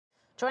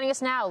Joining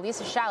us now,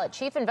 Lisa Shalett,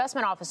 Chief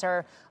Investment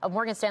Officer of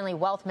Morgan Stanley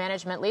Wealth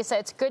Management. Lisa,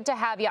 it's good to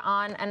have you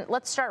on, and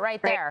let's start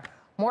right there.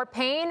 More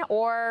pain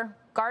or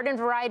garden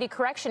variety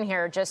correction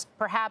here, just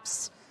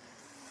perhaps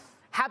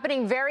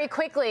happening very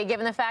quickly,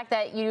 given the fact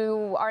that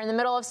you are in the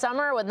middle of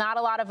summer with not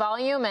a lot of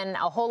volume and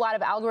a whole lot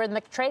of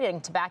algorithmic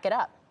trading to back it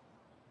up?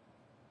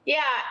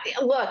 Yeah,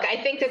 look,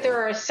 I think that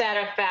there are a set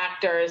of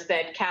factors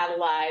that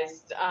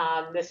catalyzed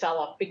the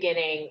sell-off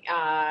beginning,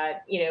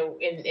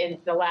 in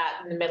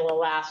the middle of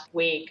last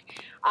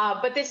week.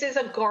 But this is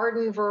a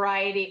garden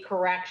variety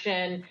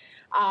correction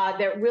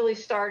that really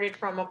started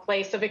from a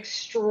place of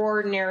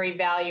extraordinary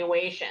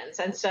valuations.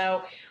 And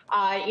so,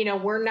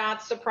 we're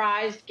not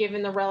surprised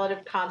given the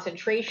relative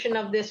concentration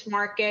of this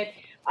market,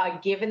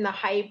 given the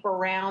hype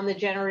around the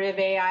generative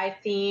AI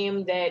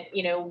theme that,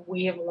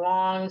 we have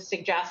long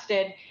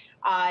suggested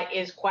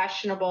is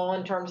questionable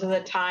in terms of the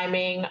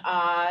timing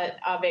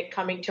of it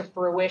coming to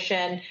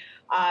fruition.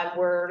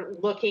 We're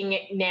looking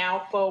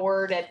now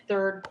forward at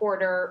third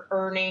quarter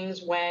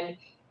earnings when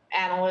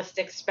analysts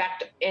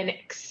expect an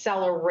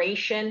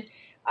acceleration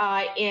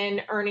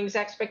in earnings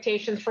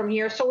expectations from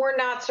here. So we're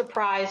not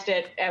surprised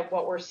at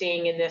what we're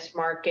seeing in this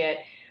market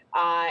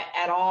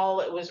at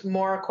all. It was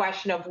more a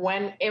question of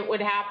when it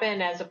would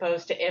happen as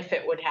opposed to if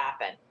it would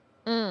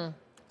happen.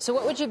 So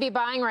what would you be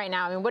buying right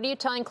now? I mean, what are you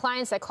telling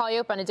clients that call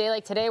you up on a day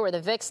like today where the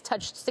VIX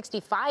touched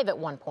 65 at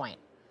one point?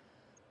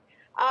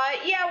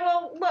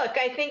 Well, look,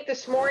 I think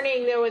this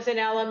morning there was an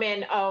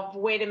element of,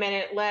 wait a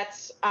minute,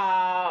 let's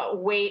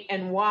wait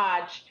and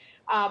watch.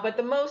 But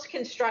the most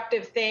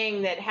constructive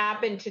thing that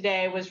happened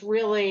today was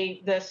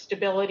really the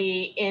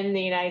stability in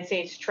the United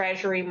States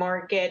Treasury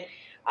market.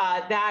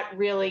 That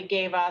really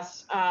gave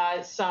us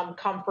some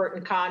comfort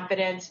and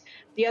confidence.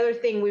 The other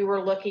thing we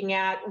were looking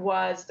at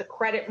was the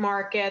credit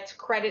markets.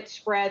 Credit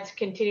spreads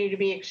continue to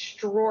be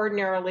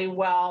extraordinarily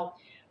well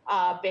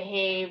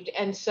behaved.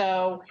 And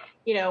so,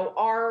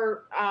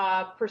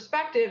 our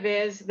perspective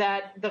is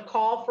that the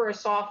call for a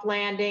soft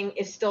landing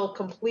is still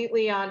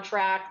completely on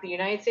track. The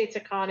United States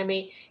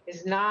economy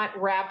is not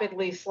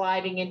rapidly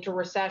sliding into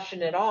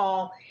recession at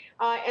all.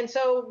 And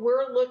so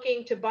we're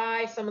looking to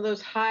buy some of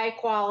those high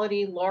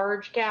quality,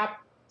 large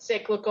cap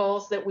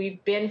cyclicals that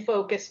we've been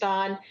focused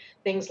on,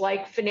 things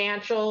like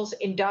financials,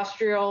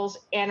 industrials,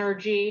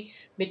 energy,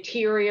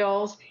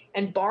 materials,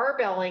 and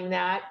barbelling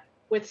that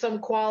with some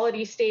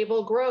quality,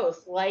 stable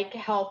growth like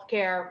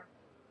healthcare,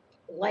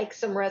 like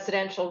some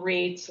residential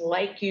REITs,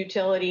 like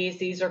utilities.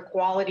 These are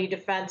quality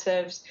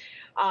defensives.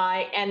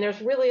 And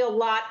there's really a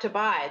lot to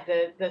buy.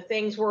 The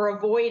things we're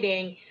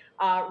avoiding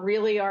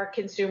really are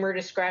consumer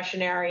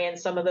discretionary and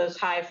some of those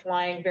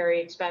high-flying,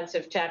 very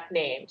expensive tech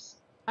names.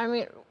 I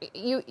mean,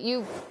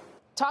 you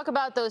talk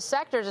about those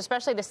sectors,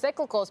 especially the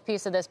cyclicals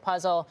piece of this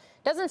puzzle.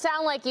 Doesn't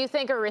sound like you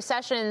think a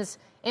recession's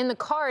in the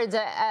cards,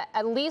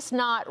 at least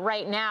not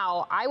right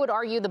now. I would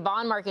argue the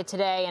bond market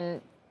today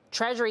and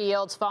Treasury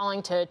yields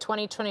falling to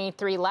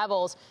 2023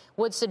 levels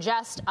would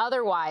suggest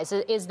otherwise.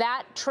 Is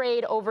that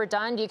trade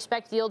overdone? Do you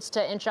expect yields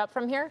to inch up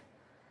from here?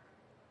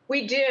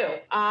 We do.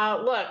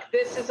 Look,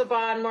 this is a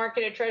bond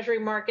market, a Treasury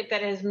market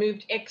that has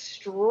moved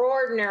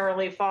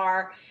extraordinarily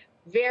far,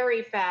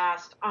 very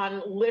fast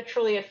on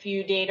literally a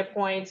few data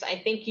points. I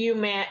think you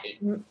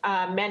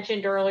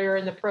mentioned earlier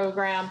in the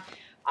program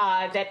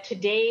that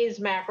today's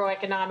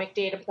macroeconomic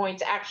data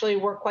points actually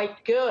were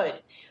quite good.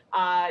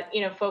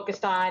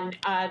 Focused on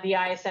the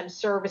ISM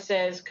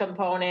services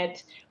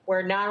component,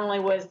 where not only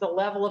was the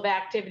level of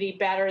activity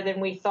better than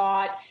we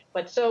thought,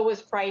 but so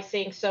was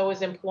pricing, so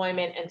was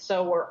employment, and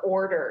so were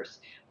orders.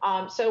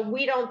 So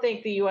we don't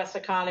think the U.S.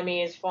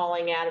 economy is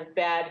falling out of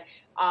bed,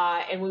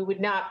 and we would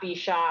not be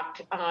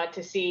shocked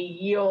to see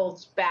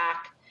yields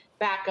back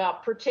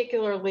up,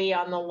 particularly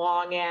on the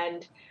long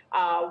end,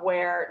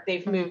 where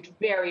they've moved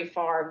very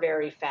far,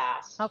 very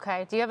fast.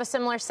 Okay. Do you have a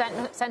similar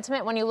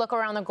sentiment when you look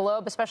around the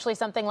globe, especially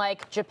something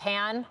like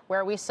Japan,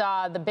 where we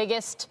saw the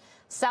biggest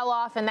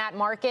sell-off in that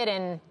market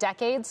in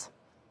decades?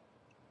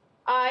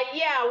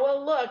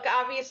 Well, look,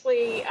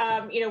 obviously,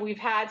 we've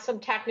had some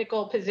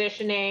technical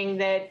positioning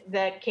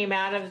that came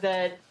out of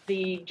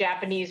the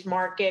Japanese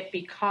market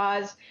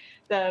because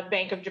the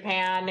Bank of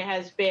Japan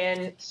has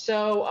been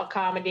so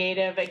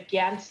accommodative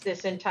against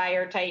this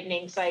entire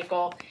tightening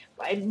cycle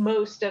by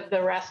most of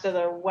the rest of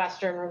the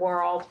Western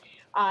world.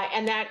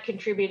 And that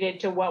contributed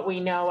to what we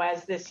know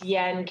as this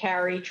yen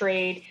carry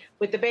trade.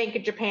 With the Bank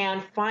of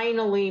Japan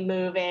finally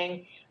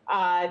moving,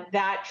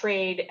 that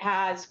trade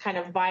has kind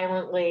of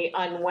violently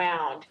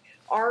unwound.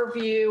 Our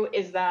view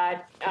is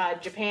that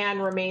Japan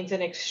remains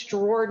an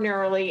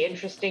extraordinarily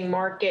interesting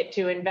market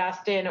to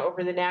invest in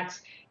over the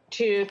next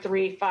 2,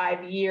 3,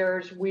 5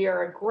 years. We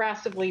are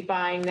aggressively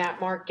buying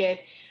that market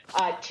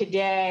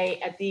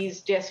today at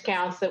these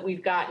discounts that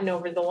we've gotten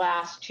over the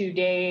last 2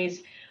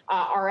 days.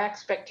 Our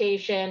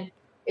expectation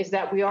is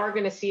that we are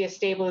going to see a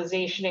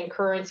stabilization in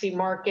currency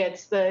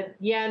markets. The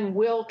yen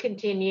will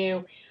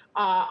continue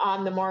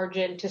on the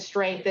margin to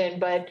strengthen,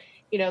 but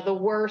the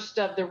worst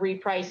of the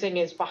repricing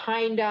is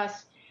behind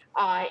us.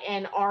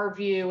 And our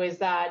view is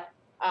that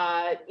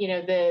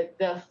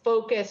the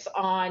focus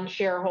on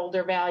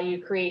shareholder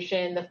value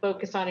creation, the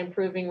focus on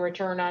improving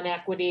return on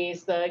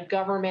equities, the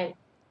government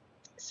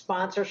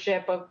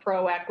sponsorship of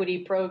pro-equity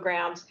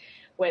programs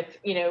with,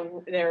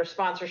 their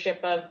sponsorship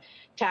of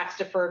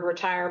tax-deferred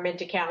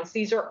retirement accounts.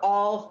 These are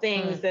all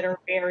things that are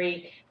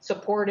very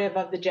supportive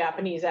of the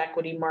Japanese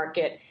equity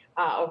market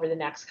over the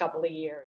next couple of years.